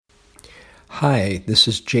Hi, this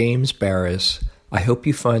is James Baraz. I hope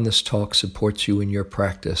you find this talk supports you in your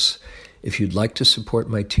practice. If you'd like to support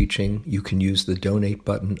my teaching, you can use the donate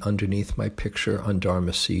button underneath my picture on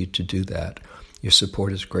Dharma Seed to do that. Your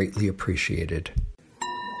support is greatly appreciated.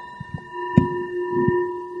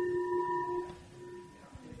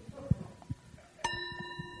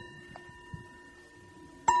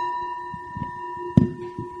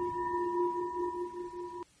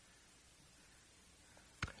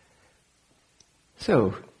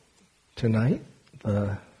 So, tonight,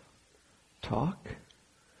 the talk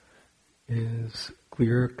is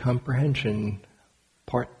Clear Comprehension,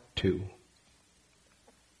 Part 2.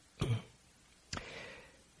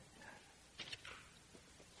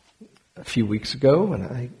 A few weeks ago, when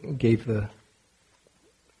I gave the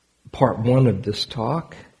Part 1 of this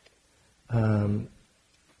talk,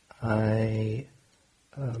 I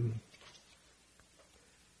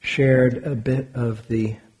shared a bit of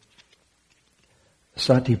the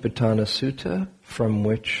Satipatthana Sutta, from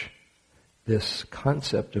which this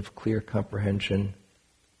concept of clear comprehension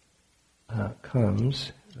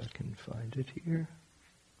comes. If I can find it here.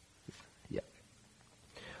 Yeah.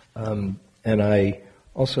 And I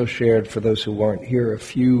also shared, for those who weren't here, a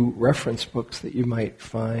few reference books that you might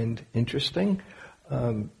find interesting.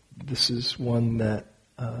 This is one that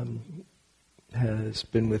has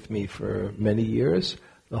been with me for many years,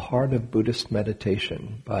 The Heart of Buddhist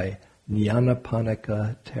Meditation by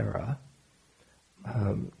Nyanaponika Thera,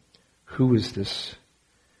 who is this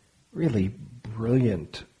really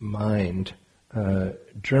brilliant mind,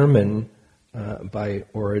 German by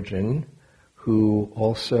origin, who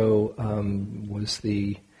also was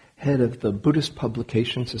the head of the Buddhist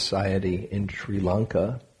Publication Society in Sri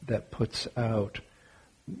Lanka that puts out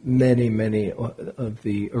many of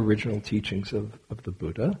the original teachings of the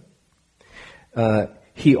Buddha.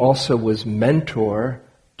 He also was mentor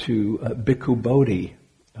to Bhikkhu Bodhi,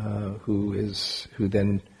 who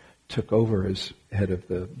then took over as head of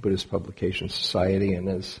the Buddhist Publication Society and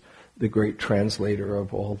as the great translator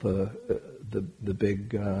of all the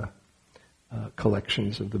big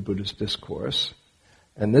collections of the Buddhist discourse.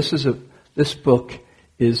 And this book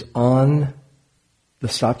is on the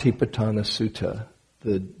Satipatthana Sutta,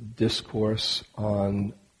 the discourse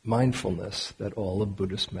on mindfulness that all of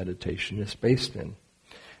Buddhist meditation is based in.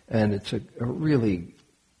 And it's a really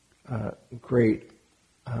great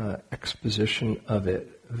exposition of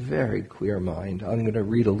it, very clear mind. I'm going to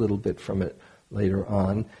read a little bit from it later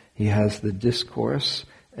on. He has the discourse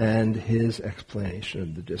and his explanation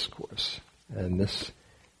of the discourse. And it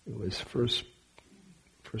was first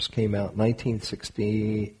came out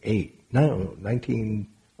 1968.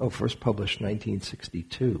 First published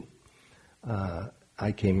 1962.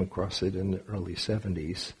 I came across it in the early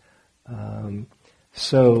 70s.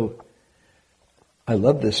 So I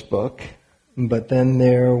love this book, but then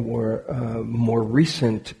there were more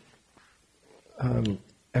recent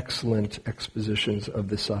excellent expositions of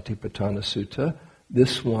the Satipatthana Sutta.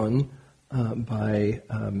 This one by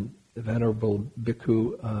the Venerable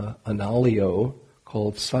Bhikkhu Analayo,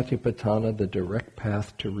 called Satipatthana, the Direct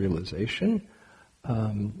Path to Realization.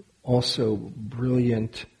 Also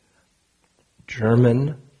brilliant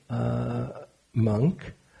German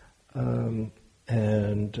monk.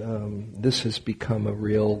 And this has become a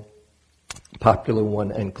real popular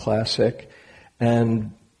one and classic.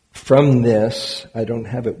 And from this, I don't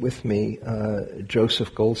have it with me,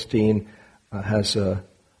 Joseph Goldstein has a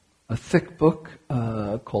thick book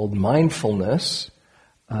called Mindfulness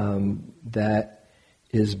that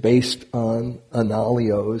is based on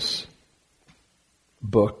Analayo's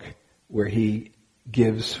book, where he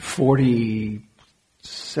gives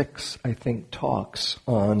 46, I think, talks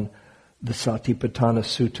on the Satipatthana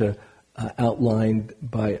Sutta outlined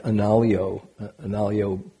by Analayo.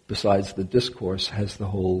 Analayo, besides the discourse, has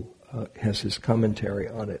has his commentary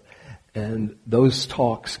on it. And those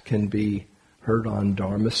talks can be heard on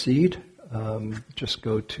Dharma Seed. Just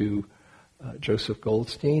go to Joseph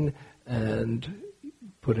Goldstein and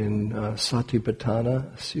put in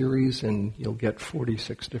Satipatthana series, and you'll get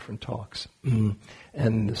 46 different talks.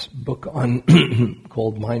 And this book on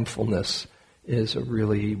called Mindfulness is a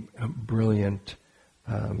really brilliant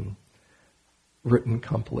written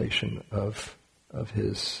compilation of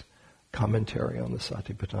his commentary on the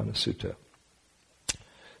Satipatthana Sutta.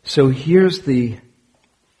 So here's the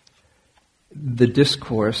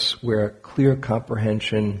discourse where clear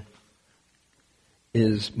comprehension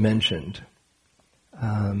is mentioned.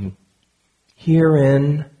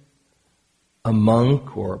 Herein, a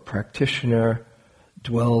monk or a practitioner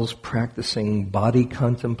dwells practicing body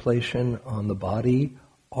contemplation on the body,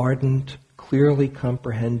 ardent, clearly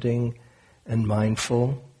comprehending, and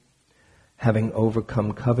mindful, having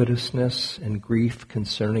overcome covetousness and grief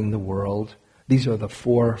concerning the world. These are the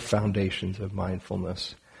 4 foundations of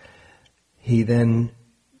mindfulness. He then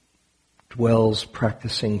dwells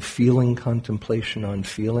practicing feeling contemplation on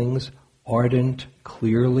feelings, ardent,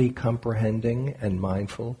 clearly comprehending and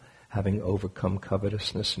mindful, having overcome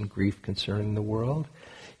covetousness and grief concerning the world.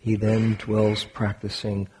 He then dwells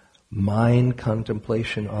practicing mind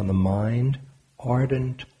contemplation on the mind,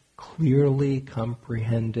 ardent, clearly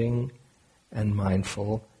comprehending and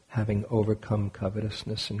mindful, having overcome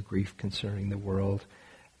covetousness and grief concerning the world.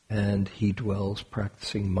 And he dwells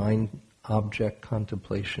practicing mind object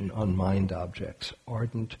contemplation on mind objects,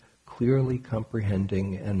 ardent, clearly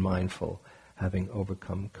comprehending and mindful, having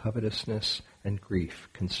overcome covetousness and grief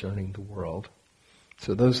concerning the world.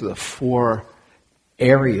 So those are the 4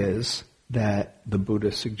 areas that the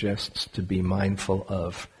Buddha suggests to be mindful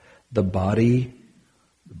of: the body,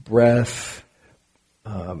 the breath,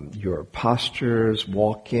 your postures,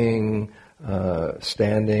 walking,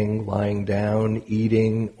 standing, lying down,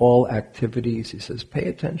 eating, all activities. He says, pay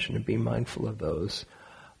attention and be mindful of those.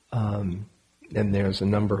 And there's a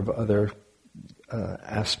number of other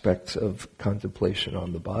aspects of contemplation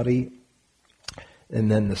on the body. And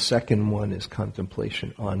then the second one is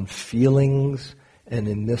contemplation on feelings. And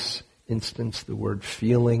in this instance, the word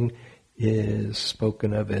feeling is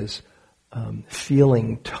spoken of as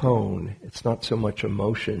feeling tone. It's not so much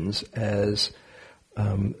emotions as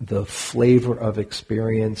the flavor of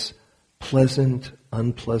experience, pleasant,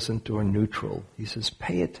 unpleasant, or neutral. He says,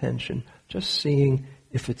 pay attention, just seeing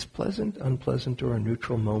if it's pleasant, unpleasant, or a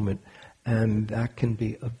neutral moment. And that can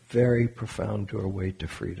be a very profound doorway to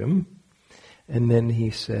freedom. And then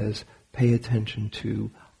he says, pay attention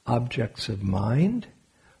to objects of mind,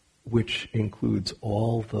 which includes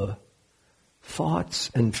all the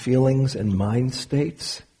thoughts and feelings and mind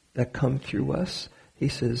states that come through us. He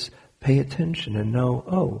says, pay attention and know,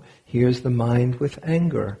 oh, here's the mind with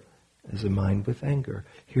anger as a mind with anger.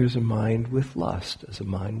 Here's a mind with lust as a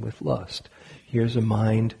mind with lust. Here's a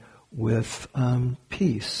mind with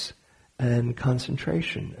peace and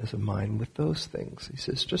concentration as a mind with those things. He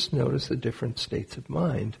says, just notice the different states of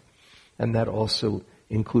mind. And that also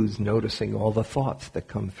includes noticing all the thoughts that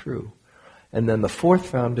come through. And then the 4th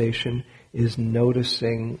foundation is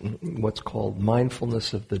noticing what's called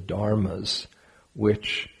mindfulness of the dharmas,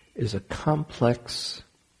 which is a complex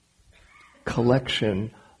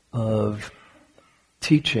collection of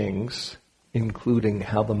teachings, including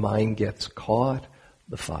how the mind gets caught,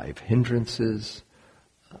 the 5 hindrances,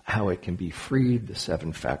 how it can be freed, the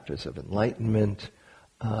 7 factors of enlightenment,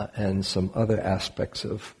 and some other aspects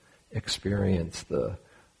of experience, the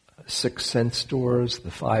 6 sense doors,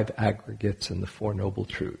 the 5 aggregates, and the 4 noble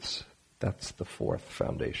truths. That's the 4th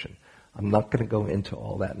foundation. I'm not going to go into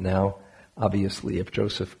all that now. Obviously, if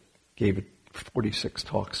Joseph gave it 46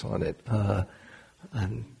 talks on it,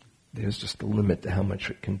 and there's just a limit to how much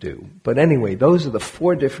it can do. But anyway, those are the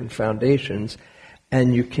 4 different foundations,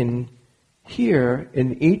 and you can hear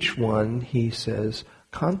in each one, he says,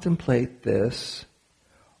 contemplate this,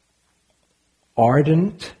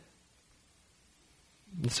 ardent.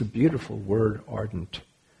 It's a beautiful word, ardent,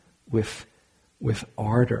 with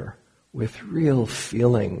ardor, with real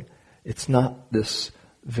feeling. It's not this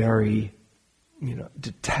very,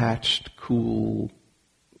 detached, cool,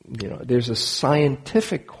 there's a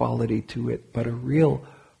scientific quality to it, but a real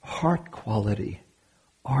heart quality,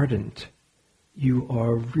 ardent. You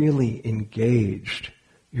are really engaged.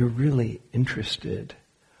 You're really interested.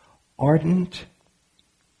 Ardent,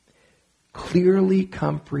 clearly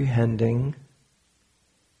comprehending,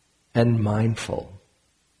 and mindful.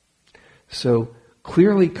 So,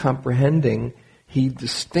 clearly comprehending, he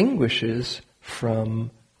distinguishes from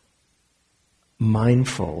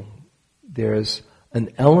mindful. There's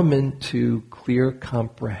an element to clear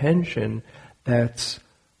comprehension that's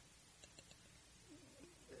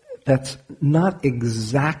not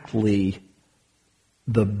exactly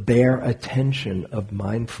the bare attention of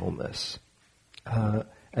mindfulness.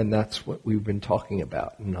 And that's what we've been talking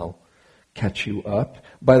about, and I'll catch you up.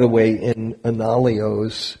 By the way, in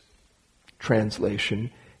Analio's translation,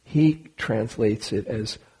 he translates it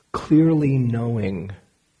as clearly knowing.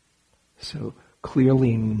 So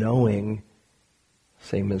clearly knowing,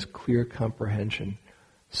 same as clear comprehension.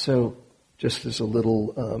 So just as a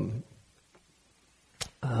little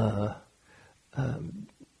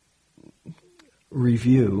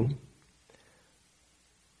review,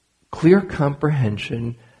 clear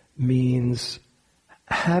comprehension means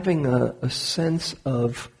having a sense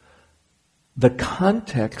of the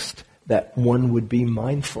context that one would be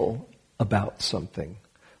mindful about something.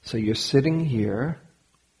 So you're sitting here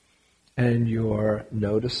and you're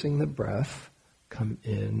noticing the breath come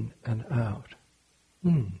in and out.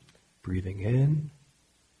 Breathing in,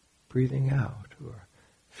 breathing out, or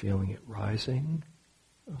feeling it rising,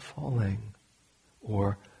 or falling,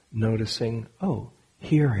 or noticing,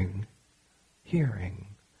 hearing,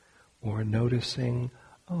 or noticing,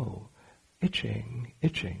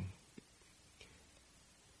 itching.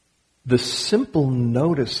 The simple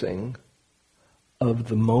noticing of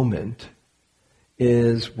the moment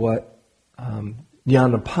is what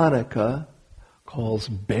Nyanaponika calls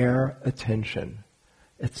bare attention.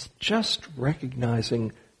 It's just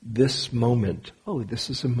recognizing this moment. This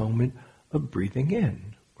is a moment of breathing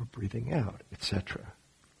in or breathing out, etc.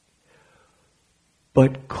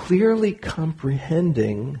 But clearly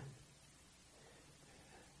comprehending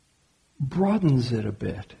broadens it a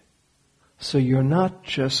bit. So you're not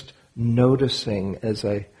just noticing, as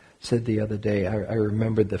I said the other day, I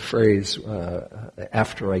remembered the phrase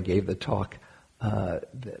after I gave the talk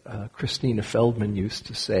that Christina Feldman used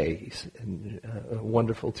to say, a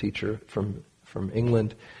wonderful teacher from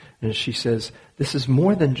England, and she says, this is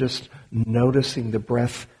more than just noticing the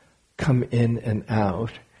breath come in and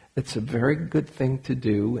out. It's a very good thing to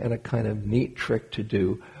do and a kind of neat trick to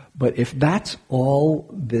do, but if that's all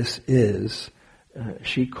this is,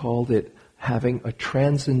 she called it having a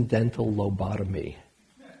transcendental lobotomy.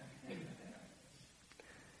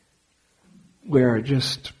 Where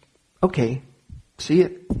just, see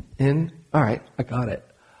it in, all right, I got it.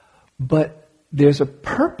 But there's a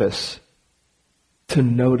purpose to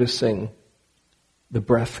noticing the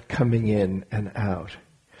breath coming in and out.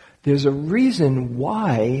 There's a reason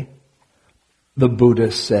why the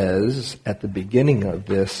Buddha says at the beginning of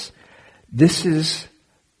this is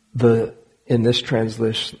in this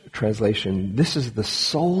translation, this is the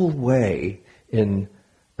sole way. In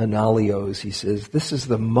Analios, he says, this is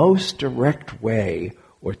the most direct way,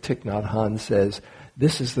 or Thich Nhat Hanh says,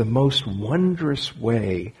 this is the most wondrous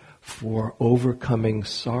way for overcoming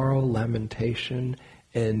sorrow, lamentation,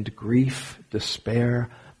 and grief, despair,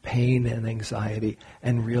 pain, and anxiety,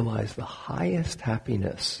 and realize the highest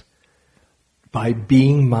happiness by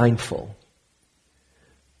being mindful.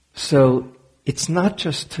 So it's not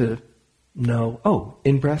just to know,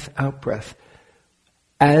 in-breath, out-breath.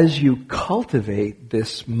 As you cultivate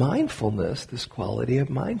this mindfulness, this quality of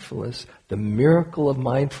mindfulness, the miracle of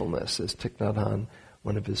mindfulness, as Thich Nhat Hanh,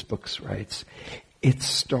 one of his books, writes, it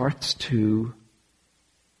starts to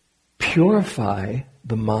purify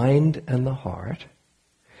the mind and the heart.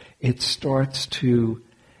 It starts to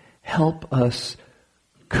help us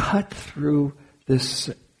cut through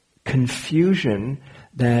this confusion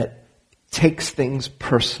that takes things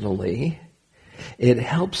personally. It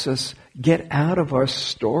helps us get out of our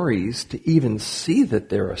stories to even see that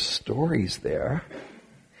there are stories there.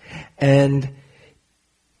 And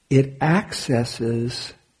it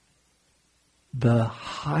accesses the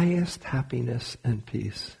highest happiness and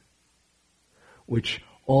peace, which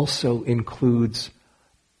also includes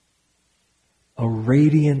a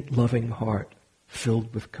radiant, loving heart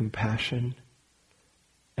filled with compassion,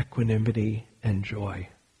 equanimity, and joy.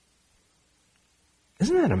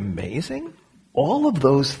 Isn't that amazing? All of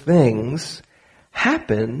those things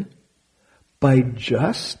happen by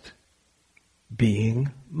just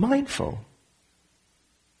being mindful.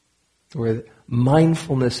 Where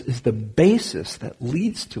mindfulness is the basis that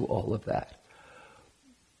leads to all of that.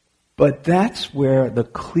 But that's where the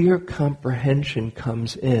clear comprehension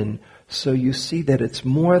comes in. So you see that it's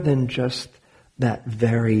more than just that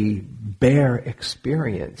very bare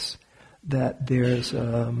experience, that there's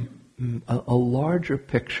a larger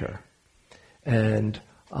picture. And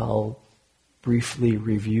I'll briefly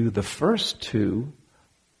review the first two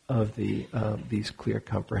of these clear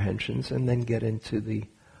comprehensions, and then get into the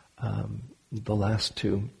last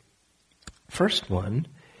two. First one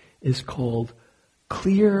is called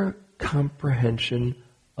Clear Comprehension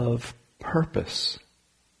of Purpose.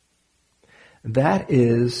 That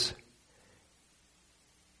is,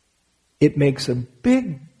 it makes a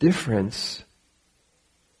big difference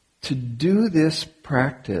to do this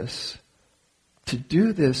practice, to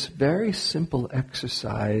do this very simple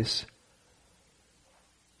exercise,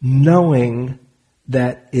 knowing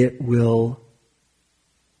that it will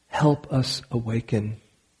help us awaken,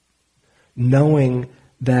 knowing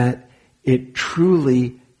that it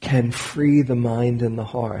truly can free the mind and the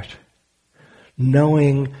heart,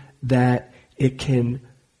 knowing that it can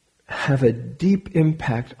have a deep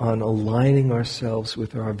impact on aligning ourselves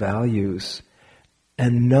with our values,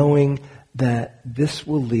 and knowing that this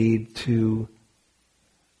will lead to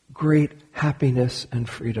great happiness and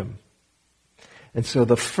freedom. And so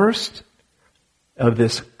the first of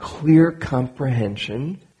this clear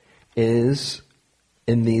comprehension is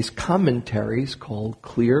in these commentaries called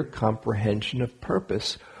Clear Comprehension of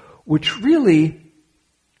Purpose, which really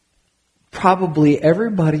probably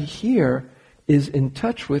everybody here is in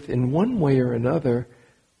touch with in one way or another.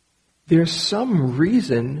 There's some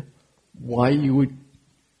reason why you would,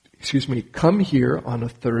 come here on a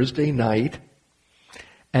Thursday night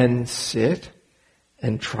and sit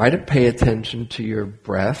and try to pay attention to your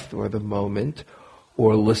breath or the moment,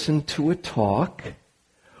 or listen to a talk,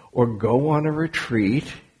 or go on a retreat.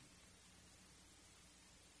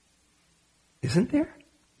 Isn't there?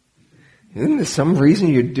 Isn't there some reason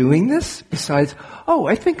you're doing this besides,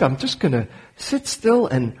 I think I'm just going to sit still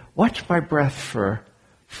and watch my breath for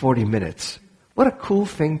 40 minutes. What a cool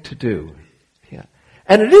thing to do. Yeah.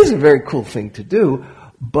 And it is a very cool thing to do,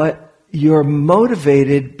 but you're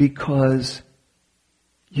motivated because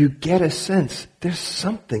you get a sense there's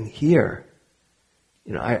something here.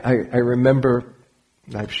 I remember,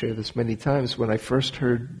 and I've shared this many times, when I first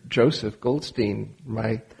heard Joseph Goldstein,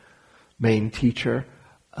 my main teacher,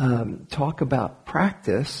 talk about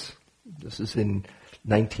practice. This is in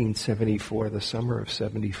 1974, the summer of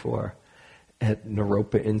 74, at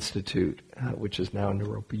Naropa Institute, which is now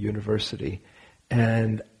Naropa University.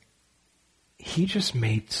 And he just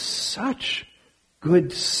made such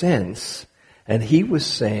good sense. And he was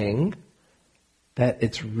saying that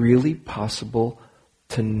it's really possible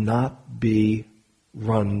to not be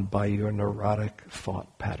run by your neurotic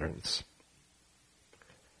thought patterns.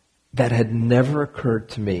 That had never occurred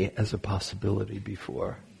to me as a possibility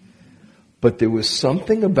before. But there was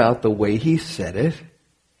something about the way he said it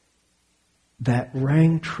that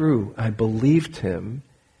rang true. I believed him,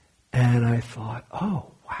 and I thought,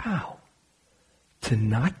 oh, wow. To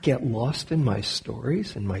not get lost in my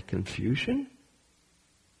stories and my confusion?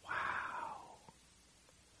 Wow.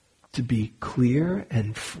 To be clear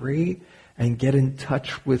and free and get in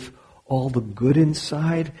touch with all the good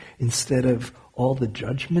inside instead of all the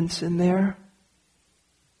judgments in there?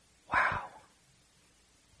 Wow.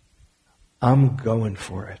 I'm going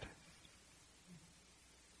for it.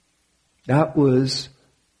 That was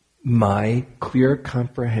my clear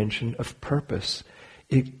comprehension of purpose.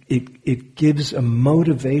 It gives a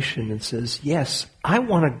motivation and says, yes, I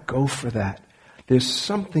want to go for that. There's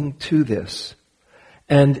something to this.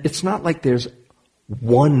 And it's not like there's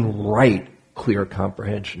one right clear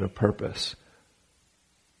comprehension of purpose.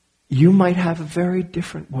 You might have a very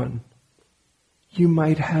different one. You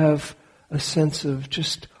might have a sense of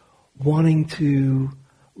just wanting to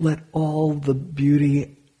let all the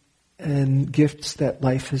beauty and gifts that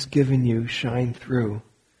life has given you shine through.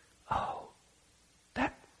 Oh,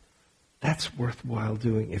 that's worthwhile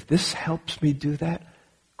doing. If this helps me do that,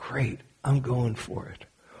 great, I'm going for it.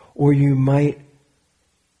 Or you might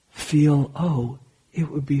feel, it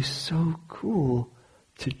would be so cool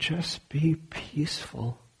to just be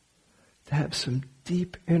peaceful, to have some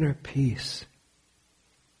deep inner peace.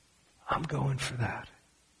 I'm going for that.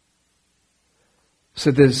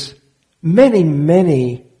 So there's many,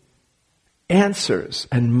 many answers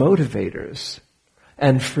and motivators.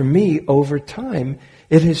 And for me, over time,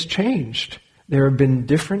 it has changed. There have been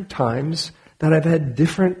different times that I've had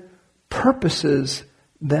different purposes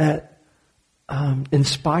that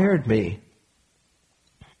inspired me.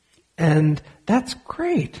 And that's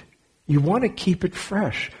great. You want to keep it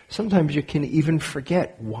fresh. Sometimes you can even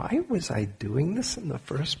forget, why was I doing this in the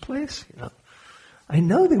first place? I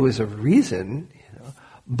know there was a reason,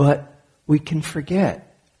 but we can forget.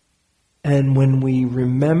 And when we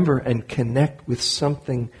remember and connect with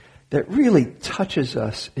something that really touches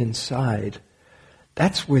us inside,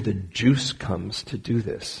 that's where the juice comes to do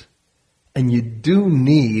this. And you do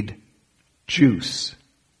need juice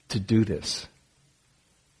to do this.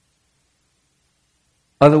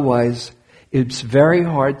 Otherwise, it's very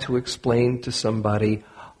hard to explain to somebody,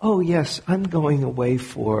 oh yes, I'm going away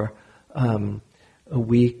for a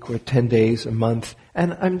week or 10 days, a month,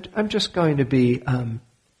 and I'm just going to be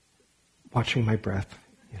watching my breath.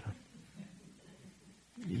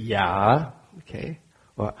 Yeah, okay.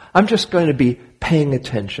 Or I'm just going to be paying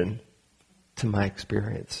attention to my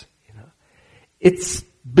experience. It's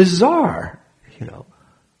bizarre. Well,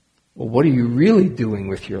 what are you really doing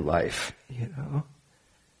with your life?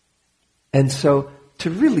 And so to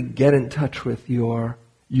really get in touch with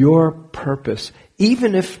your purpose,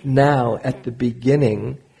 even if now at the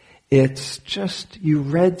beginning it's just you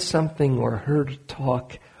read something or heard a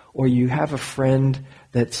talk, or you have a friend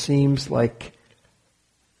that seems like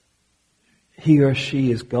he or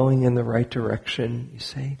she is going in the right direction, you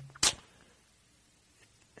say,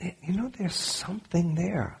 there's something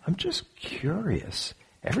there. I'm just curious.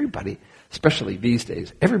 everybody, especially these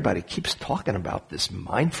days, everybody keeps talking about this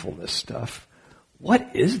mindfulness stuff.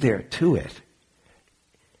 What is there to it?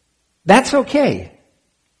 That's okay.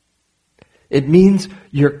 It means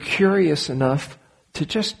you're curious enough to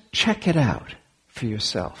just check it out for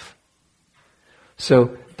yourself.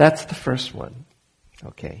 So that's the first one.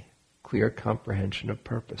 Okay, clear comprehension of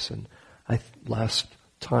purpose. And last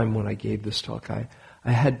time when I gave this talk, I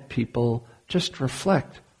had people just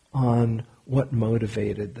reflect on what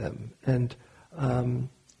motivated them. And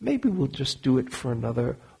maybe we'll just do it for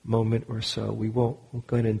another moment or so. We won't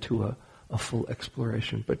go into a full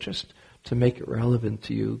exploration, but just to make it relevant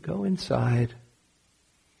to you, go inside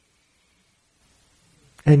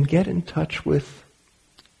and get in touch with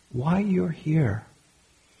why you're here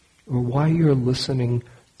or why you're listening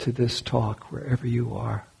to this talk wherever you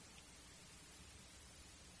are.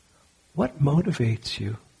 What motivates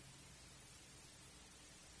you?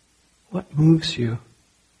 What moves you?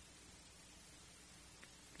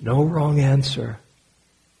 No wrong answer.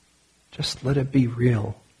 Just let it be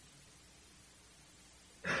real.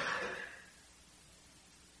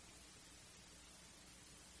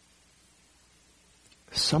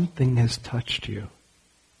 Something has touched you.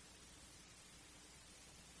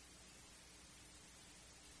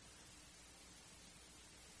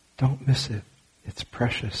 Don't miss it. It's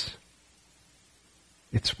precious.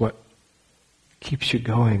 It's what keeps you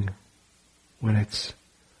going when it's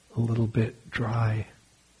a little bit dry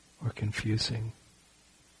or confusing.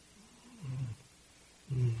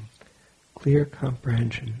 Clear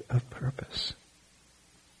comprehension of purpose.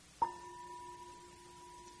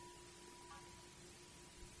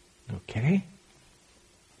 Okay?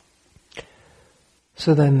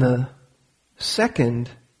 So then the second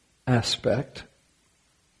aspect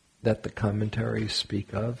that the commentaries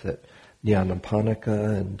speak of, that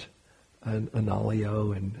Nyanaponika and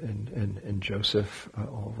Analayo and Joseph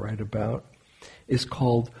all write about, is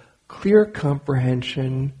called clear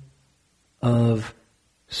comprehension of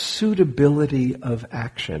suitability of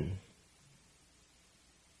action.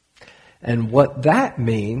 And what that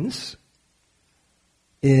means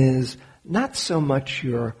is not so much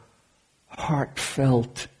your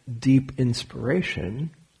heartfelt, deep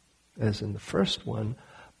inspiration, as in the first one,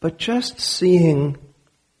 but just seeing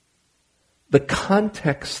the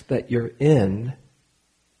context that you're in,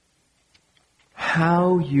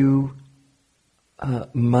 how you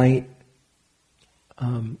might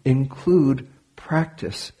include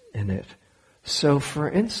practice in it. So, for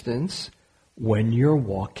instance, when you're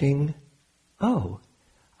walking,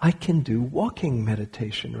 I can do walking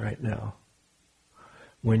meditation right now.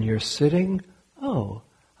 When you're sitting,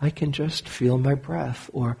 I can just feel my breath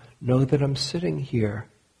or know that I'm sitting here.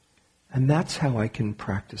 And that's how I can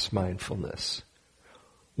practice mindfulness.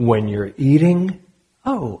 When you're eating,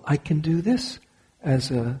 I can do this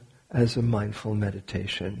as a mindful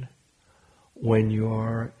meditation. When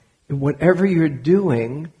whatever you're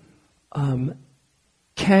doing,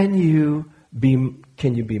 can you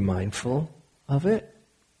be mindful of it?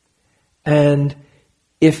 And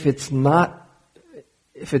if it's not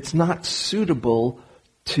suitable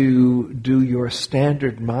to do your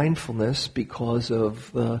standard mindfulness because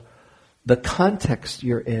of the context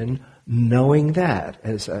you're in, knowing that,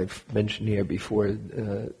 as I've mentioned here before,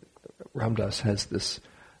 Ramdas has this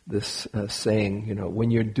saying,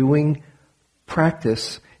 when you're doing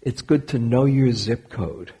practice, it's good to know your zip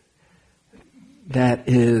code. That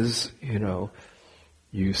is,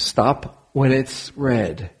 you stop when it's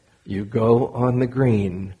red. You go on the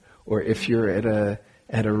green, or if you're at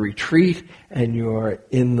a retreat and you're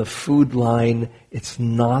in the food line, it's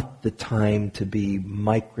not the time to be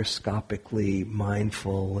microscopically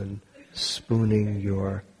mindful and spooning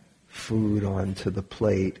your food onto the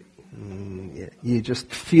plate. You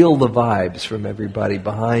just feel the vibes from everybody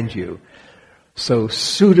behind you. So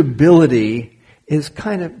suitability is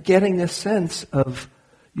kind of getting a sense of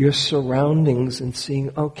your surroundings and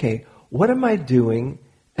seeing, okay, what am I doing?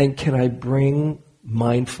 And can I bring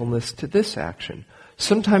mindfulness to this action?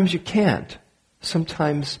 Sometimes you can't.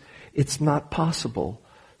 Sometimes it's not possible.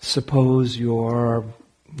 Suppose you're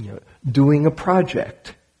doing a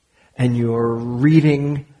project and you're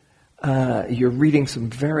reading some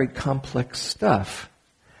very complex stuff.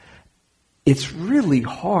 It's really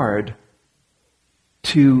hard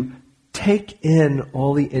to take in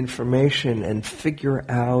all the information and figure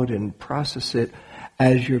out and process it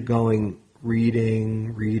as you're going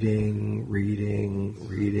reading.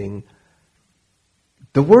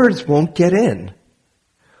 The words won't get in.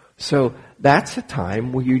 So that's a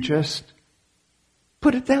time where you just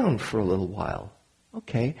put it down for a little while,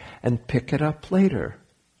 okay, and pick it up later.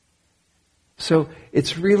 So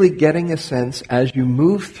it's really getting a sense as you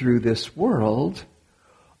move through this world,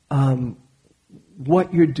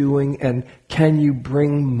 what you're doing, and can you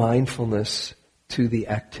bring mindfulness to the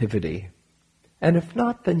activity? And if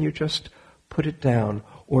not, then you just put it down.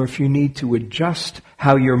 Or if you need to adjust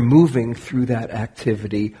how you're moving through that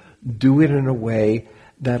activity, do it in a way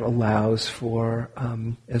that allows for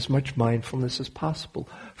as much mindfulness as possible.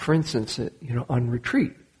 For instance, on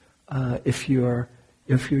retreat, if you're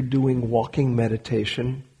doing walking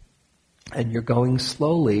meditation and you're going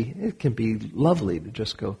slowly, it can be lovely to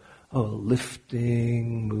just go,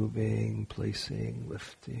 lifting, moving, placing,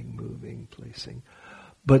 lifting, moving, placing.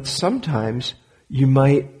 But sometimes you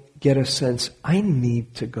might get a sense, I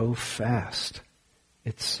need to go fast.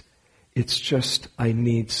 It's just, I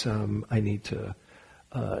need to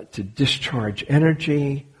discharge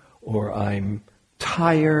energy, or I'm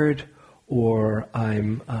tired, or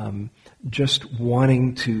I'm just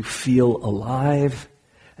wanting to feel alive.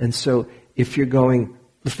 And so if you're going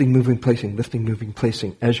lifting, moving, placing,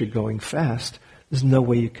 as you're going fast, there's no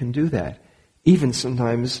way you can do that. Even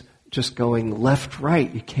sometimes just going left,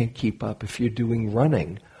 right, you can't keep up if you're doing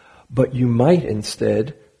running. But you might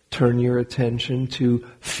instead turn your attention to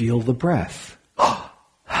feel the breath.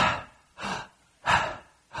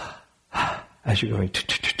 As you're going,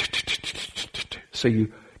 so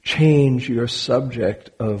you change your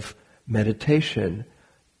subject of meditation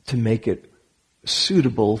to make it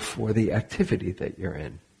suitable for the activity that you're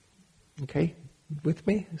in. Okay? With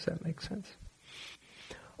me? Does that make sense?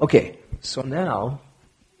 Okay, so now,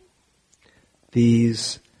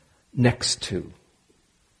 these next two.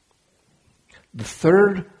 The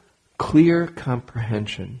third clear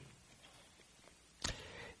comprehension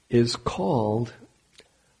is called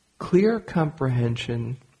Clear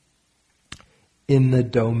Comprehension in the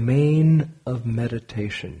Domain of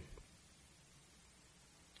Meditation.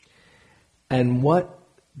 And what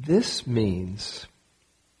this means,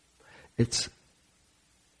 it's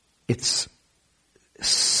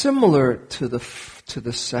similar to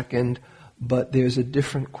the second, but there's a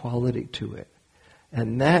different quality to it.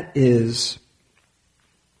 And that is,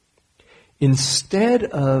 instead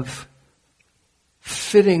of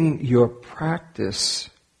fitting your practice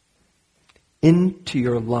into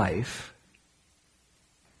your life,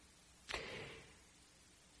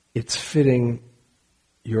 it's fitting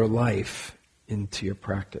your life into your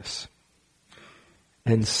practice.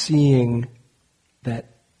 And seeing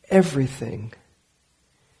that everything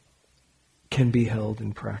can be held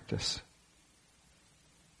in practice.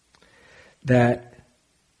 That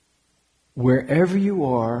wherever you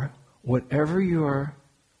are, whatever you're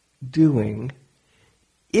doing,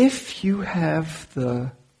 if you have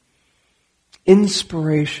the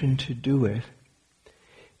inspiration to do it,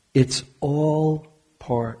 it's all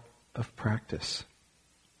part of practice.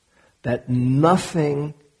 That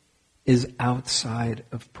nothing is outside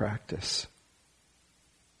of practice.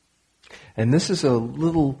 And this is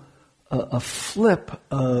a flip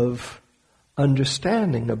of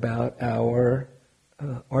understanding about our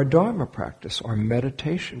Dharma practice, our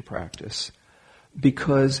meditation practice,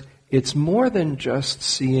 because it's more than just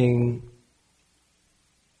seeing,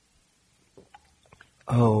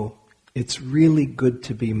 it's really good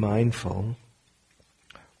to be mindful.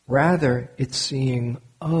 Rather, it's seeing,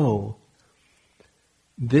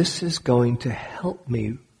 this is going to help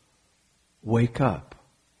me wake up.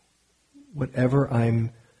 Whatever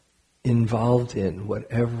I'm involved in,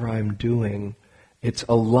 whatever I'm doing, it's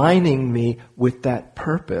aligning me with that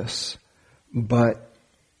purpose, but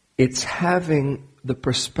it's having the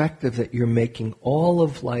perspective that you're making all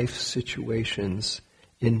of life's situations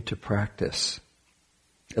into practice.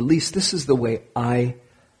 At least this is the way I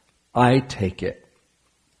take it.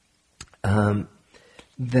 In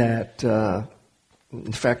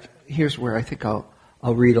fact, here's where I think I'll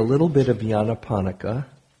read a little bit of Nyanaponika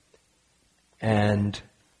and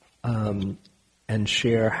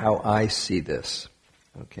share how I see this.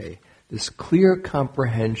 Okay, this clear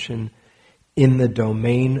comprehension in the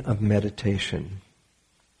domain of meditation.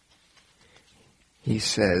 He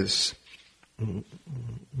says,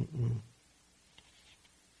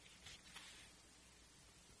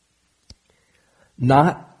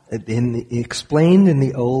 explained in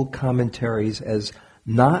the old commentaries as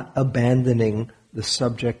not abandoning the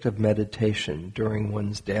subject of meditation during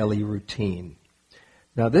one's daily routine.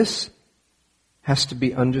 Now this has to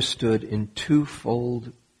be understood in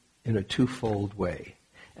a twofold way.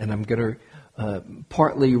 And I'm going to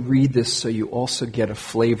partly read this so you also get a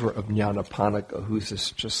flavor of Nyanaponika, who's this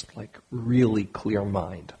just like really clear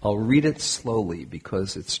mind. I'll read it slowly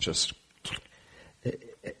because it's just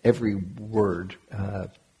every word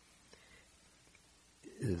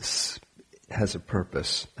is has a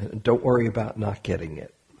purpose. And don't worry about not getting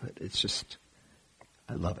it. But it's just,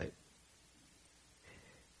 I love it.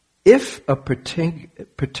 If a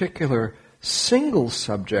particular single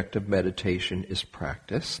subject of meditation is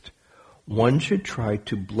practiced, one should try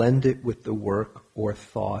to blend it with the work or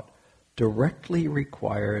thought directly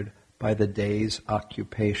required by the day's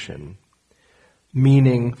occupation.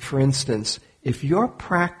 Meaning, for instance, if your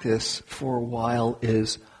practice for a while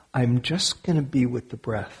is, I'm just going to be with the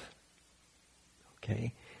breath,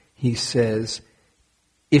 okay? He says,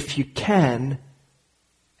 if you can,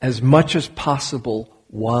 as much as possible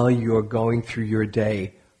while you're going through your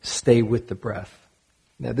day, stay with the breath.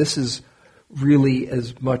 Now, this is really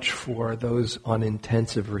as much for those on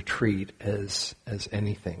intensive retreat as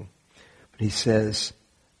anything. But he says,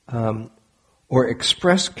 or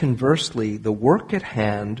expressed conversely, the work at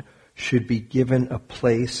hand should be given a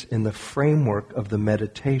place in the framework of the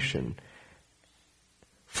meditation.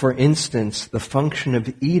 For instance, the function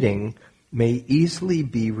of eating may easily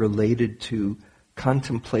be related to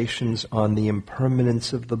contemplations on the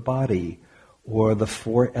impermanence of the body, or the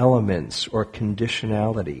four elements, or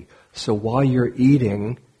conditionality. So while you're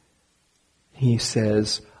eating, he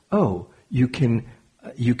says, you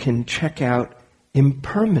can check out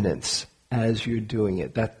impermanence as you're doing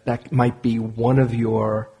it. That might be one of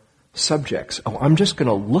your subjects. I'm just going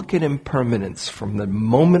to look at impermanence from the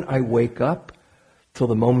moment I wake up till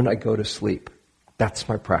the moment I go to sleep. That's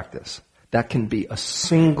my practice. That can be a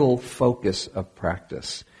single focus of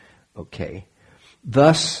practice. Okay.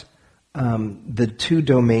 Thus, the two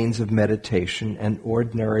domains of meditation and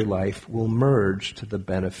ordinary life will merge to the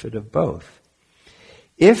benefit of both.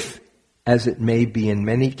 If, as it may be in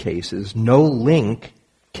many cases, no link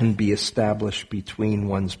can be established between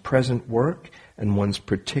one's present work and one's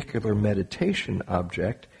particular meditation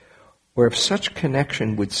object, or if such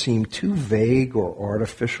connection would seem too vague or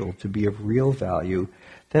artificial to be of real value,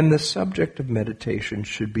 then the subject of meditation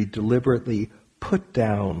should be deliberately put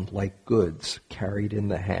down like goods carried in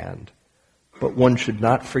the hand. But one should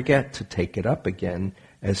not forget to take it up again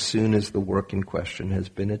as soon as the work in question has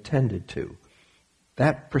been attended to.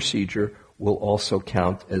 That procedure will also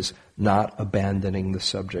count as not abandoning the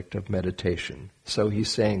subject of meditation. So he's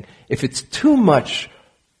saying, if it's too much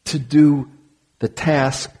to do the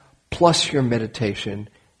task plus your meditation,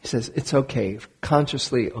 he says, it's okay,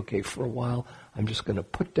 consciously, okay, for a while, I'm just going to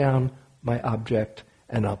put down my object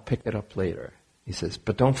and I'll pick it up later. He says,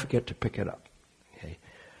 but don't forget to pick it up. Okay?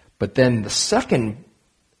 But then the second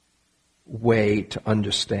way to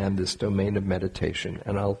understand this domain of meditation,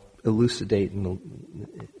 and I'll elucidate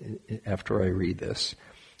after I read this,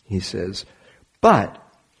 he says, but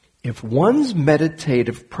if one's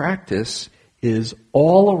meditative practice is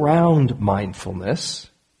all around mindfulness,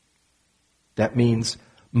 that means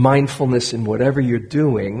mindfulness in whatever you're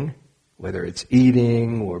doing, whether it's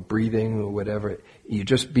eating or breathing or whatever, you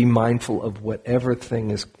just be mindful of whatever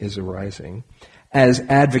thing is arising. As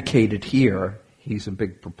advocated here, he's a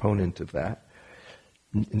big proponent of that,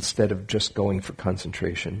 instead of just going for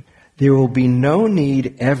concentration. There will be no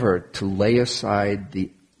need ever to lay aside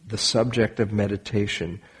the subject of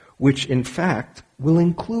meditation, which in fact will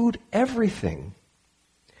include everything.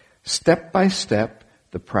 Step by step,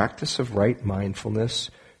 the practice of right mindfulness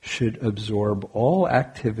should absorb all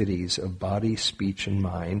activities of body, speech, and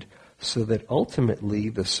mind, so that ultimately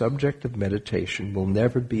the subject of meditation will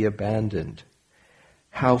never be abandoned.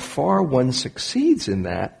 How far one succeeds in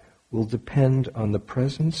that will depend on the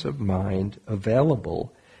presence of mind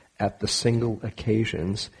available at the single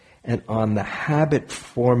occasions and on the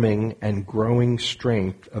habit-forming and growing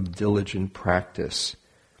strength of diligent practice.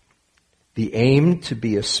 The aim to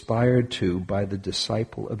be aspired to by the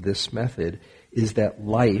disciple of this method is that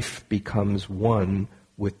life becomes one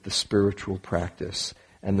with the spiritual practice,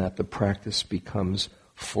 and that the practice becomes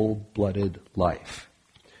full-blooded life.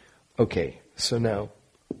 Okay, so now,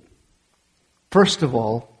 first of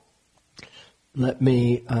all, let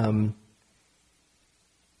me,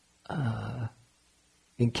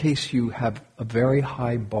 in case you have a very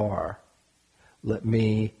high bar, let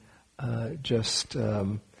me just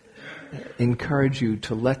encourage you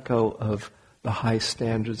to let go of the high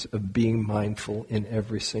standards of being mindful in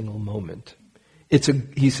every single moment.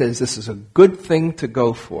 He says this is a good thing to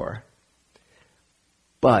go for,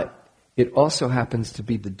 but it also happens to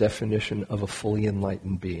be the definition of a fully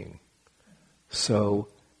enlightened being. So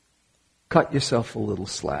cut yourself a little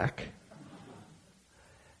slack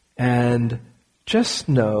and just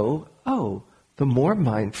know, the more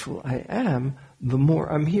mindful I am, the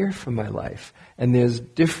more I'm here for my life. And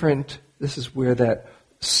this is where that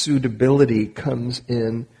suitability comes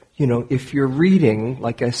in. You know, if you're reading,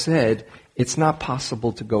 like I said, it's not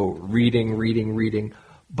possible to go reading,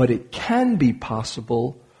 but it can be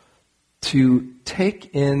possible to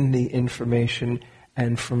take in the information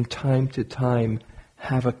and from time to time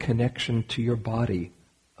have a connection to your body.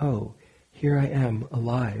 Oh, here I am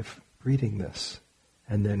alive reading this,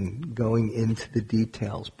 and then going into the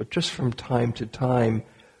details. But just from time to time,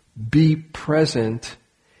 be present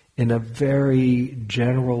in a very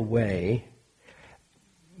general way.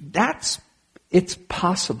 It's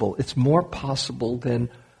possible. It's more possible than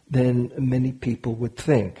many people would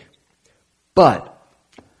think. But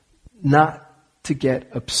not to get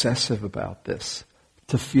obsessive about this,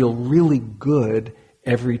 to feel really good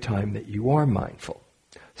every time that you are mindful.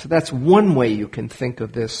 So that's one way you can think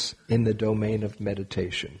of this in the domain of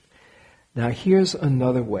meditation. Now here's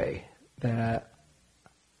another way that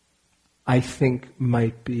I think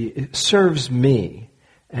it serves me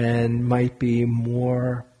and might be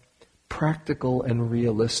more practical and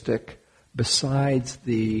realistic besides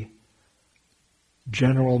the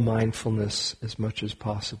general mindfulness as much as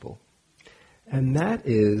possible. And that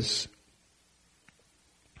is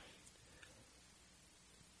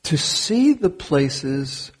to see the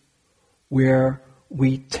places where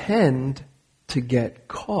we tend to get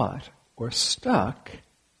caught or stuck,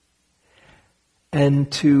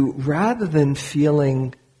 and to, rather than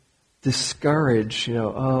feeling discouraged,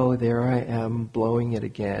 oh, there I am blowing it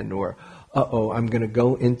again, or I'm going to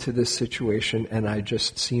go into this situation and I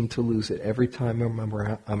just seem to lose it every time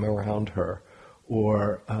I'm around her,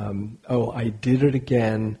 or I did it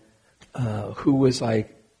again, who was I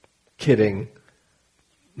kidding?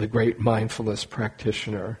 The great mindfulness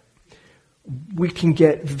practitioner. We can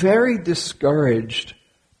get very discouraged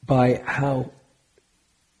by how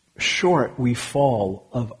short we fall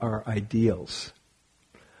of our ideals.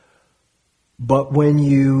 But when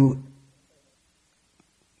you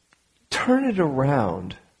turn it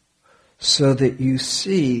around so that you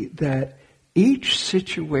see that each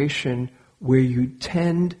situation where you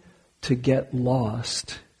tend to get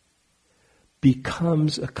lost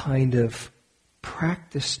becomes a kind of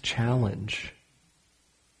practice challenge,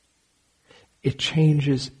 it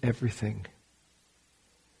changes everything.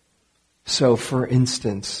 So, for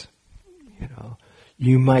instance,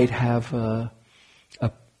 you might have a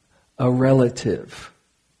relative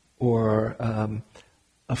or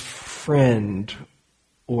a friend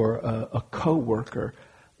or a coworker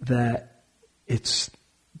that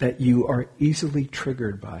you are easily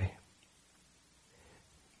triggered by.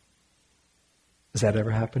 Does that ever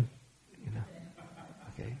happen?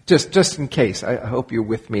 Okay. Just in case, I hope you're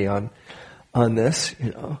with me on this,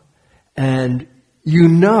 and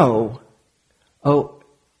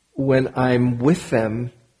when I'm with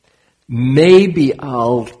them, maybe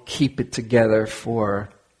I'll keep it together for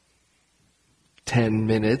 10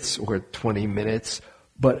 minutes or 20 minutes,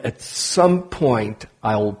 but at some point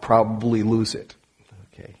I'll probably lose it.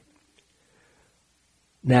 Okay.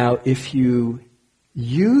 Now, if you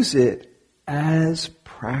use it as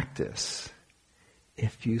practice,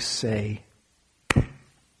 if you say,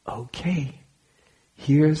 okay,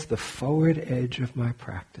 here's the forward edge of my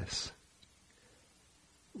practice.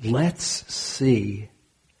 Let's see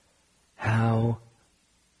how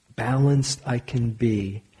balanced I can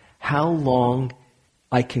be, how long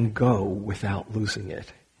I can go without losing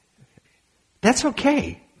it. That's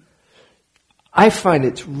okay. I find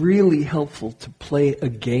it's really helpful to play a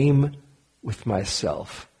game with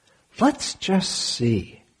myself. Let's just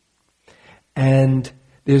see. And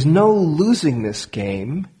there's no losing this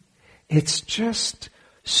game. It's just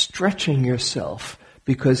stretching yourself,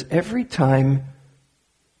 because every time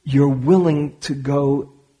you're willing to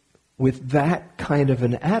go with that kind of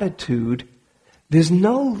an attitude, there's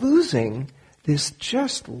no losing, there's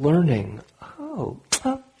just learning. Oh,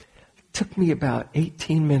 well, it took me about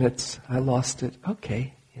 18 minutes, I lost it.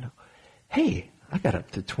 Okay, hey, I got up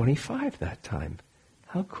to 25 that time.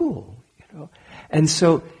 How cool, And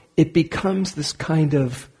so it becomes this kind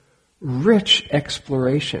of rich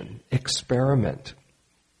exploration, experiment.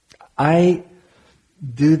 I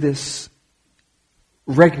do this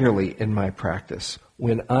regularly in my practice.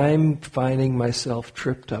 When I'm finding myself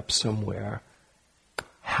tripped up somewhere,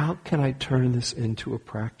 how can I turn this into a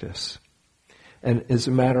practice? And as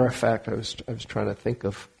a matter of fact, I was trying to think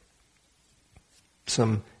of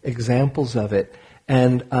some examples of it,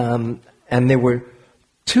 and there were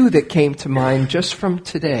two that came to mind just from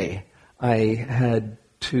today. I had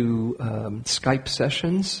two Skype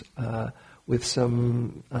sessions with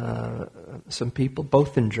some people,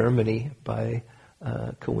 both in Germany by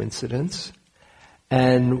coincidence.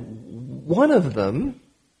 And one of them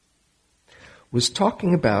was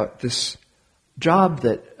talking about this job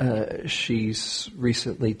that she's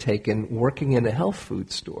recently taken working in a health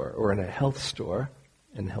food store, or in a health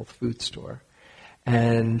food store.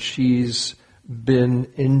 And she's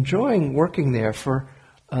been enjoying working there for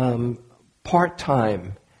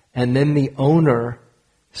part-time. And then the owner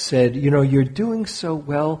said, you're doing so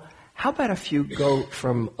well, how about if you go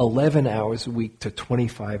from 11 hours a week to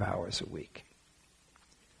 25 hours a week?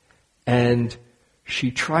 And she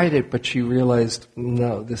tried it, but she realized,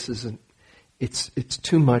 no, this isn't, it's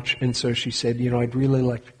too much. And so she said, I'd really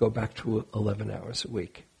like to go back to 11 hours a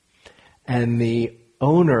week. And the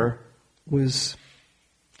owner was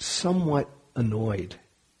somewhat annoyed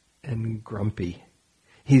and grumpy.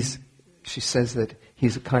 She says that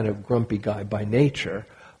he's a kind of grumpy guy by nature,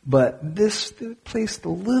 but this placed a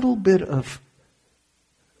little bit of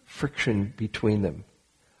friction between them.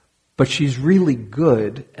 But she's really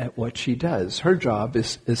good at what she does. Her job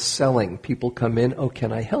is selling. People come in, oh,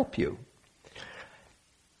 can I help you?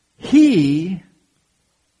 He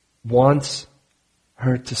wants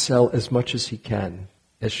her to sell as much as she can.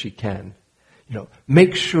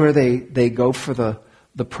 Make sure they go for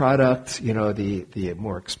the product, the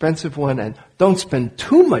more expensive one, and don't spend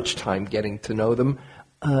too much time getting to know them.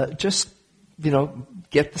 Just,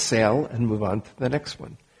 get the sale and move on to the next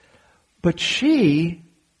one. But she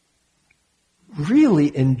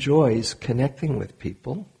really enjoys connecting with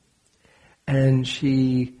people, and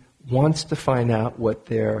she wants to find out what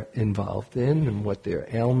they're involved in and what their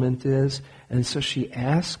ailment is. And so she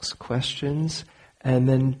asks questions,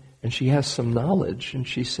 and she has some knowledge, and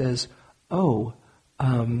she says, you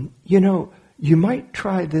might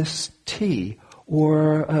try this tea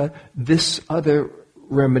or this other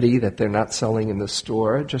remedy that they're not selling in the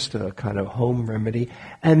store, just a kind of home remedy,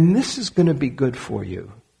 and this is going to be good for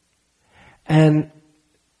you. And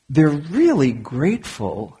they're really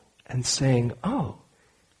grateful and saying, oh,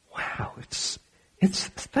 wow, it's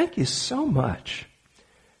thank you so much.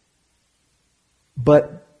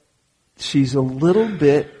 But she's a little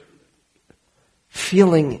bit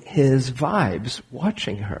feeling his vibes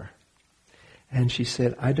watching her. And she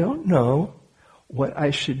said, I don't know what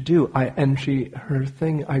I should do. I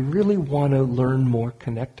really want to learn more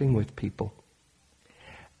connecting with people.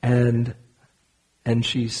 And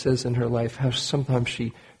she says in her life how sometimes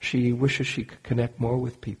she wishes she could connect more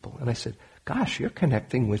with people. And I said, gosh, you're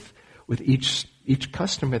connecting with each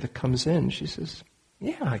customer that comes in. She says,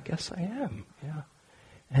 yeah, I guess I am. Yeah.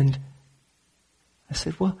 And I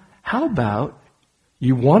said, well, how about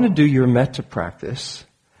you want to do your metta practice?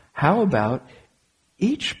 How about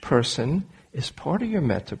each person is part of your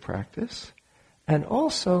metta practice, and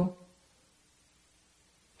also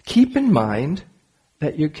keep in mind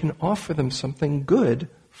that you can offer them something good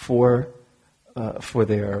for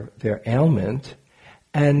their ailment,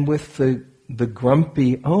 and with the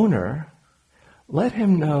grumpy owner, let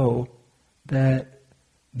him know that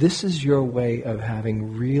this is your way of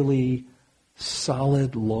having really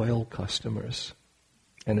solid, loyal customers.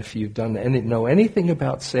 And if you've know anything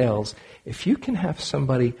about sales, if you can have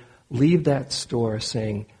somebody leave that store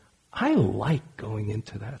saying, I like going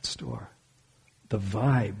into that store. The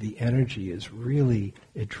vibe, the energy is really,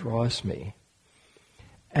 it draws me.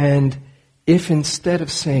 And if instead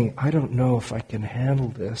of saying, I don't know if I can handle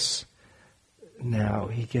this now,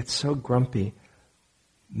 he gets so grumpy,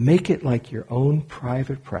 make it like your own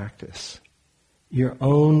private practice, your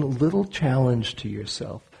own little challenge to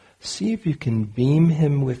yourself. See if you can beam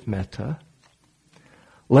him with metta.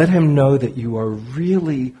 Let him know that you are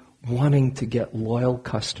really wanting to get loyal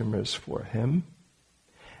customers for him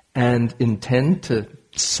and intend to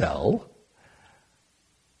sell.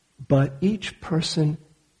 But each person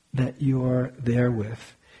that you are there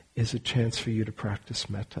with is a chance for you to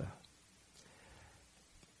practice metta.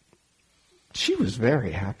 She was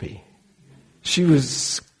very happy. She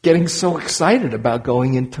was getting so excited about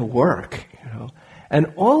going into work,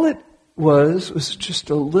 And all it was just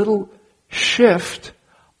a little shift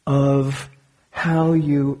of how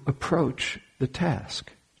you approach the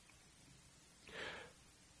task.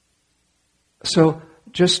 So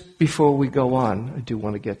just before we go on, I do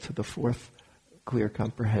want to get to the fourth clear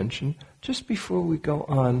comprehension. Just before we go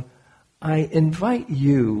on, I invite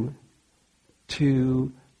you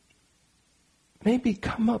to maybe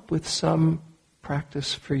come up with some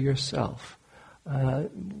practice for yourself.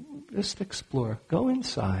 Just explore. Go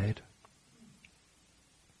inside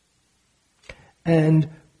and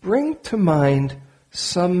bring to mind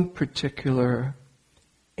some particular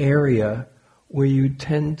area where you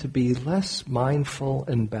tend to be less mindful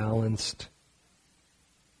and balanced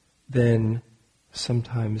than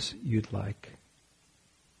sometimes you'd like.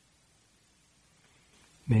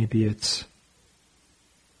 Maybe it's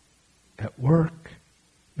at work,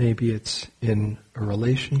 maybe it's in a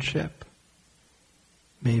relationship,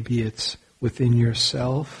 maybe it's within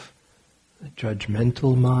yourself, a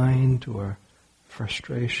judgmental mind or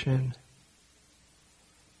frustration.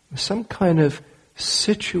 Some kind of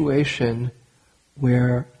situation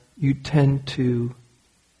where you tend to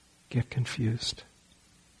get confused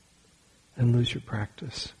and lose your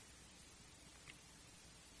practice.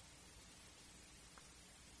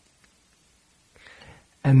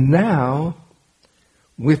 And now,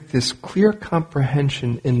 with this clear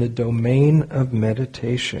comprehension in the domain of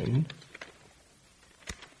meditation,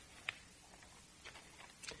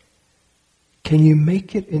 can you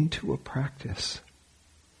make it into a practice?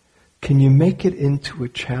 Can you make it into a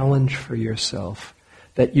challenge for yourself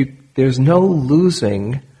that there's no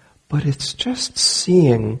losing, but it's just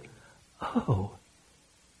seeing, oh,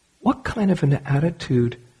 what kind of an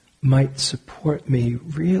attitude might support me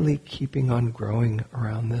really keeping on growing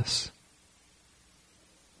around this?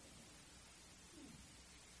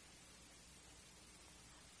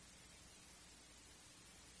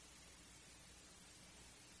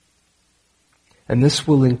 And this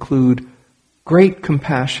will include great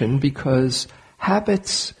compassion, because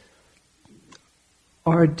habits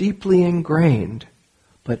are deeply ingrained.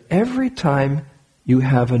 But every time you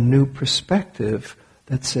have a new perspective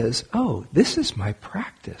that says, oh, this is my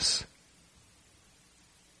practice,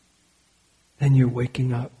 then you're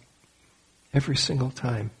waking up every single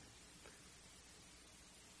time.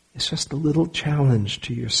 It's just a little challenge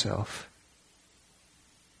to yourself.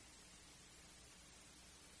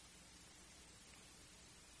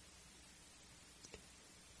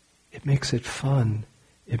 It makes it fun.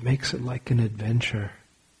 It makes it like an adventure.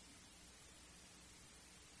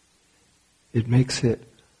 It makes it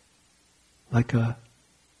like a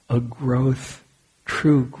growth,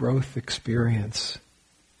 true growth experience.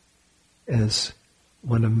 As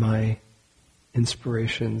one of my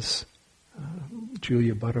inspirations,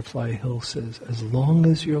 Julia Butterfly Hill says, as long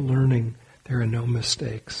as you're learning, there are no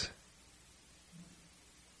mistakes.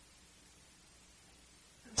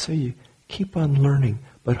 And so you keep on learning,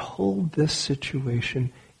 but hold this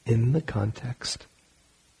situation in the context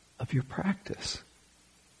of your practice.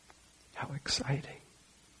 How exciting.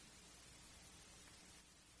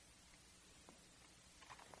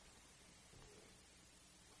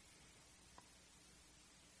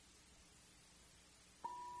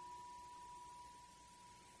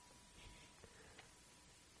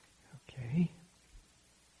 Okay.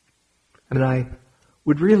 And I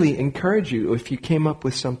would really encourage you, if you came up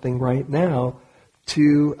with something right now,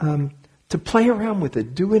 to play around with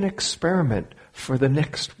it. Do an experiment for the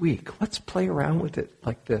next week. Let's play around with it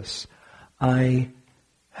like this. I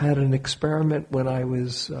had an experiment when I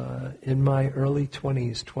was in my early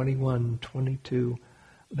 20s, 21, 22,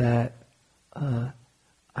 that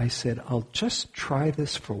I said, I'll just try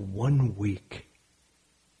this for 1 week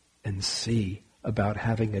and see about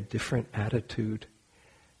having a different attitude.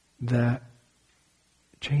 That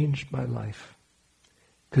changed my life.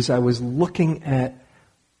 Because I was looking at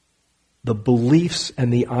the beliefs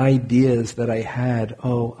and the ideas that I had,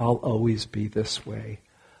 oh, I'll always be this way.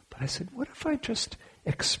 But I said, what if I just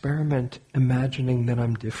experiment imagining that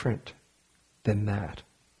I'm different than that?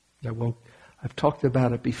 I've talked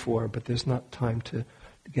about it before, but there's not time to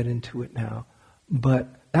get into it now. But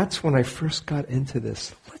that's when I first got into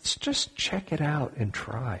this. Let's just check it out and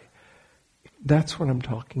try. That's what I'm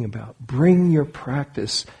talking about. Bring your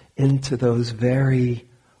practice into those very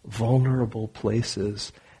vulnerable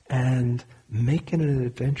places and make it an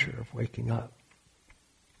adventure of waking up.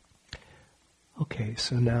 Okay,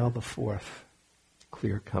 so now the fourth,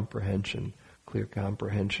 clear comprehension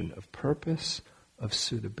of purpose, of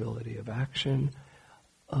suitability of action,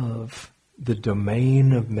 of the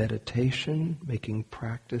domain of meditation, making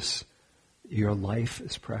practice your life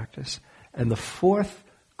as practice. And the fourth,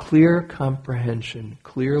 clear comprehension,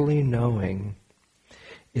 clearly knowing,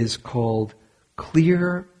 is called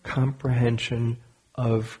clear comprehension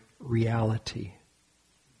of reality.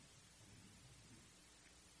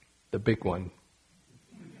 The big one.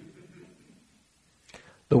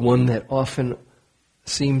 The one that often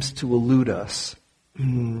seems to elude us.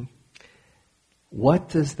 What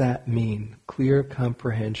does that mean? Clear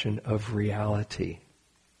comprehension of reality.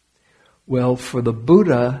 Well, for the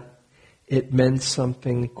Buddha, it meant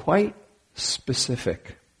something quite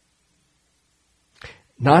specific.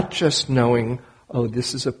 Not just knowing, oh,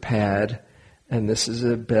 this is a pad, and this is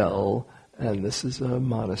a bell, and this is a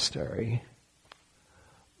monastery,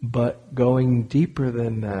 but going deeper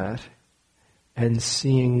than that and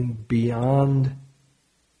seeing beyond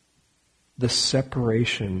the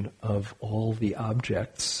separation of all the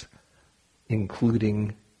objects,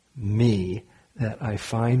 including me that I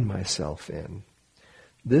find myself in.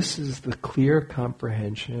 This is the clear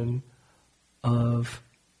comprehension of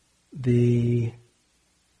the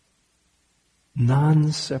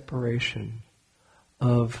non-separation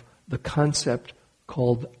of the concept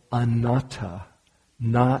called anatta,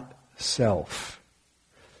 not self.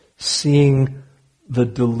 Seeing the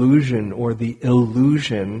delusion or the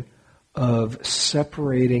illusion of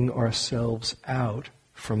separating ourselves out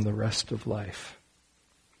from the rest of life.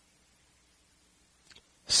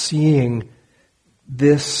 Seeing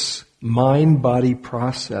this mind-body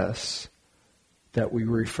process that we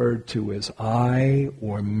referred to as I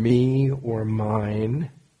or me or mine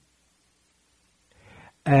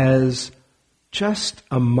as just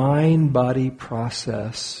a mind-body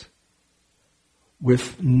process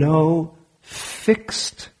with no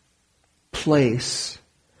fixed place,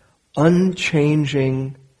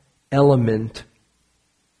 unchanging element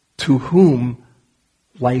to whom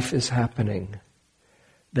life is happening.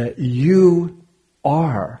 That you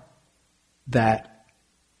are that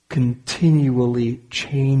continually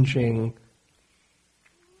changing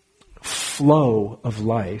flow of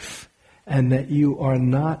life, and that you are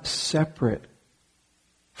not separate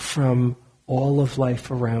from all of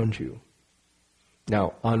life around you.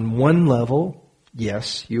 Now, on one level,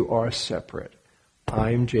 yes, you are separate.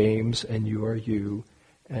 I'm James and you are you,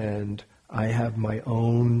 and I have my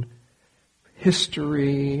own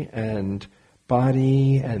history and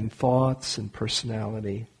body and thoughts and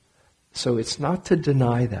personality. So it's not to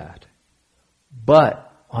deny that.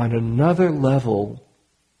 But on another level,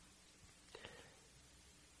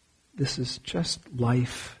 this is just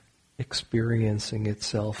life experiencing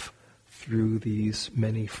itself through these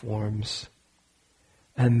many forms.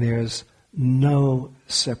 And there's no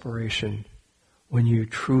separation when you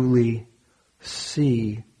truly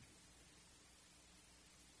see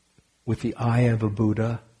with the eye of a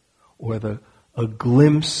Buddha, or a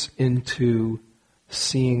glimpse into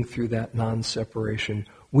seeing through that non-separation.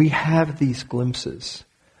 We have these glimpses.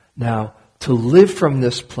 Now, to live from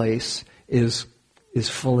this place is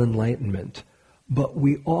full enlightenment. But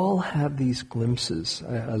we all have these glimpses.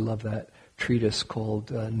 I love that treatise called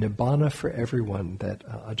Nibbana for Everyone that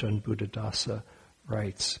Ajahn Buddhadasa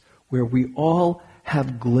writes, where we all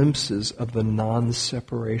have glimpses of the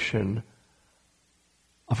non-separation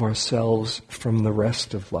of ourselves from the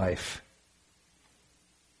rest of life.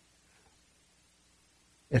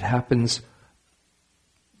 It happens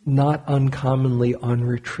not uncommonly on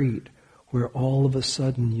retreat, where all of a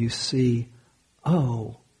sudden you see,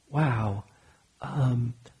 oh, wow,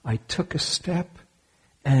 I took a step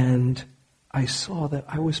and I saw that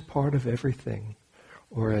I was part of everything.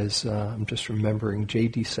 Or as I'm just remembering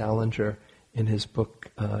J.D. Salinger in his book,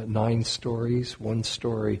 9 Stories, one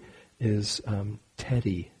story is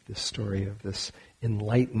Teddy, the story of this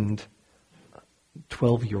enlightened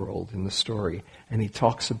 12-year-old in the story. And he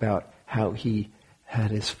talks about how he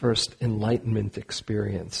had his first enlightenment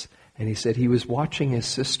experience. And he said he was watching his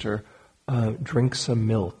sister drink some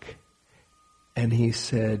milk. And he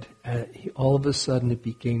said, all of a sudden it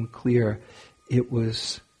became clear it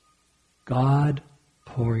was God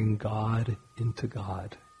pouring God into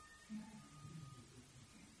God.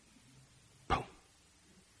 Boom.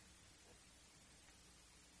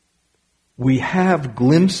 We have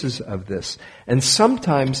glimpses of this. And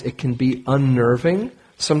sometimes it can be unnerving.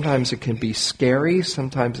 Sometimes it can be scary.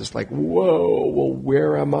 Sometimes it's like, whoa, well,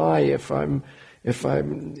 where am I if I'm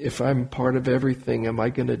part of everything? Am I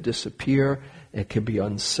going to disappear? It can be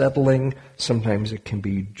unsettling. Sometimes it can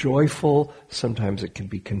be joyful. Sometimes it can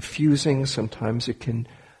be confusing. Sometimes it can...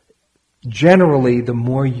 Generally, the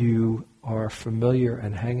more you are familiar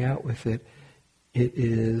and hang out with it, it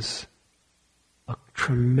is a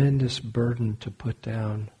tremendous burden to put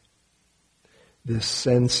down. This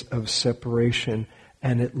sense of separation,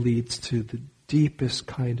 and it leads to the deepest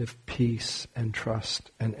kind of peace and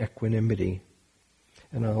trust and equanimity.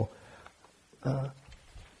 And I'll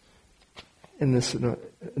in this in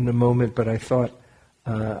a moment, but I thought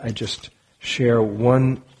I'd just share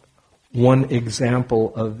one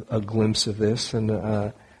example of a glimpse of this,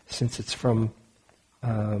 and since it's from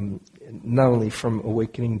not only from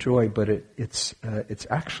Awakening Joy, but it's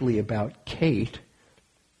actually about Kate,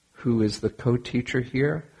 who is the co-teacher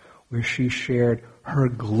here, where she shared her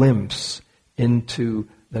glimpse into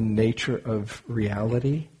the nature of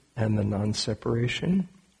reality and the non-separation.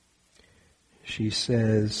 She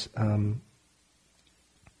says,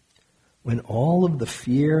 when all of the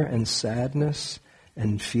fear and sadness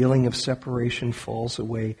and feeling of separation falls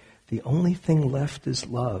away, the only thing left is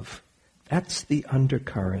love. That's the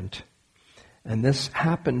undercurrent. And this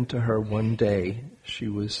happened to her one day. She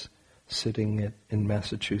was sitting in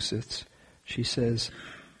Massachusetts. She says,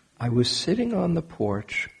 I was sitting on the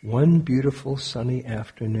porch one beautiful sunny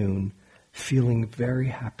afternoon, feeling very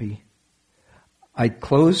happy. I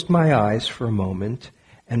closed my eyes for a moment,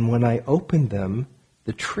 and when I opened them,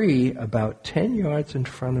 the tree about 10 yards in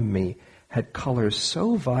front of me had colors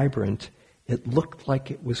so vibrant it looked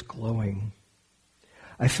like it was glowing.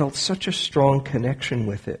 I felt such a strong connection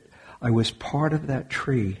with it. I was part of that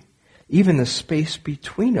tree. Even the space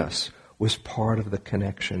between us was part of the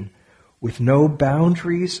connection. With no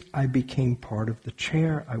boundaries, I became part of the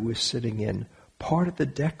chair I was sitting in, part of the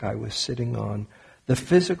deck I was sitting on. The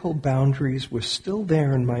physical boundaries were still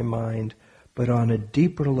there in my mind, but on a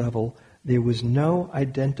deeper level, there was no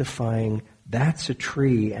identifying that's a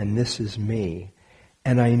tree and this is me.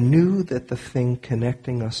 And I knew that the thing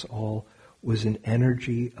connecting us all was an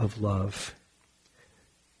energy of love.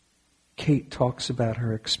 Kate talks about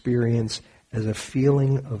her experience as a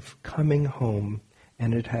feeling of coming home,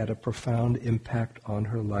 and it had a profound impact on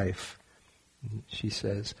her life. She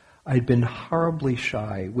says, I'd been horribly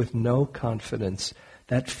shy with no confidence.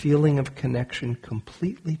 That feeling of connection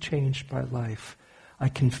completely changed my life. I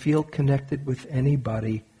can feel connected with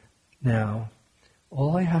anybody now.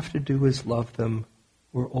 All I have to do is love them.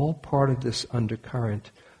 We're all part of this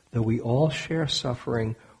undercurrent. Though we all share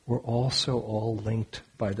suffering, we're also all linked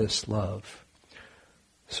by this love.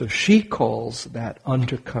 So she calls that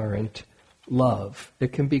undercurrent love.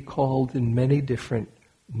 It can be called in many different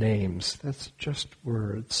names. That's just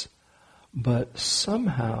words. But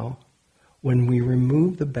somehow, when we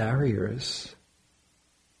remove the barriers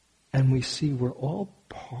and we see we're all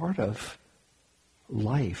part of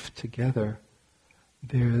life together,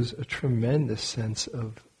 there's a tremendous sense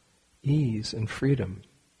of ease and freedom.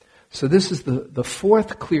 So this is the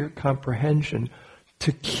fourth clear comprehension,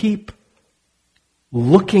 to keep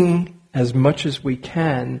looking as much as we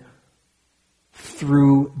can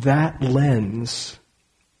through that lens.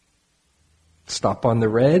 Stop on the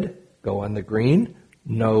red, go on the green,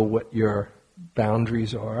 know what your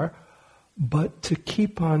boundaries are, but to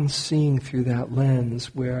keep on seeing through that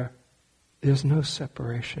lens where there's no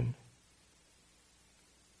separation.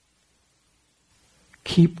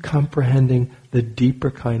 Keep comprehending the deeper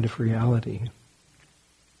kind of reality.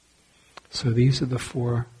 So these are the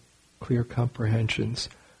four clear comprehensions.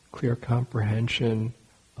 Clear comprehension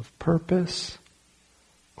of purpose,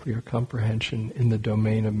 clear comprehension in the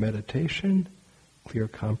domain of meditation, clear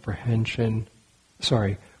comprehension,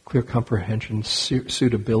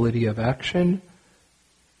 suitability of action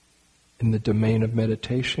in the domain of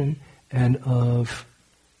meditation, and of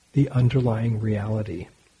the underlying reality.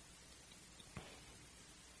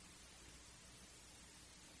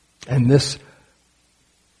 And this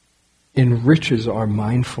enriches our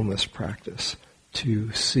mindfulness practice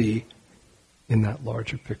to see in that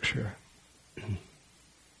larger picture.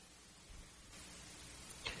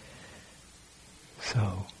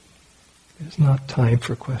 So, there's not time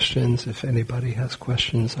for questions. If anybody has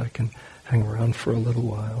questions, I can hang around for a little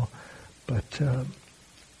while. But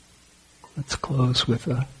let's close with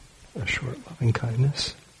a short loving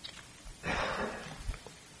kindness.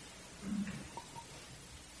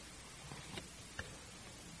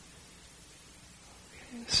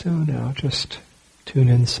 So now just tune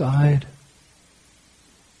inside.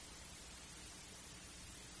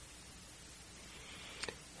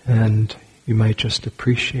 And you might just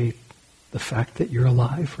appreciate the fact that you're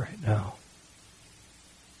alive right now.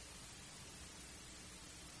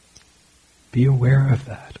 Be aware of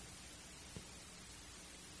that.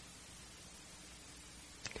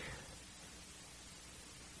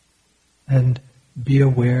 And be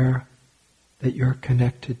aware that you're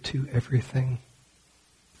connected to everything.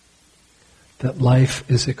 That life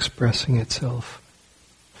is expressing itself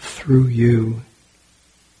through you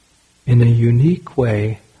in a unique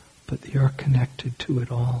way, but you're connected to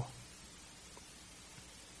it all.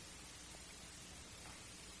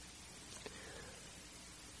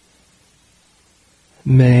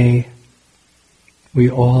 May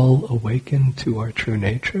we all awaken to our true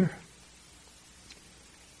nature,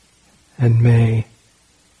 and may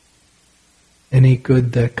any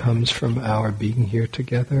good that comes from our being here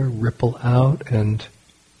together ripple out and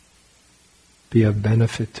be of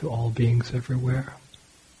benefit to all beings everywhere.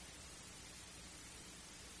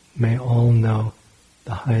 May all know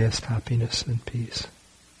the highest happiness and peace.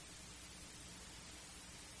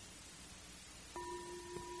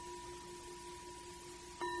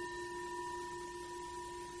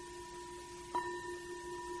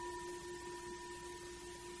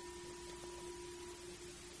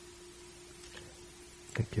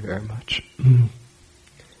 Thank you very much.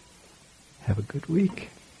 Have a good week.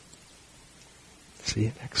 See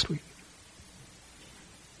you next week.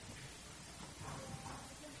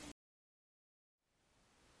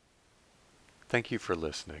 Thank you for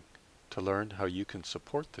listening. To learn how you can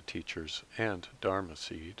support the teachers and Dharma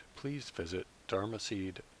Seed, please visit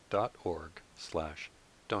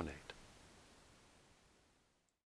dharmaseed.org/donate.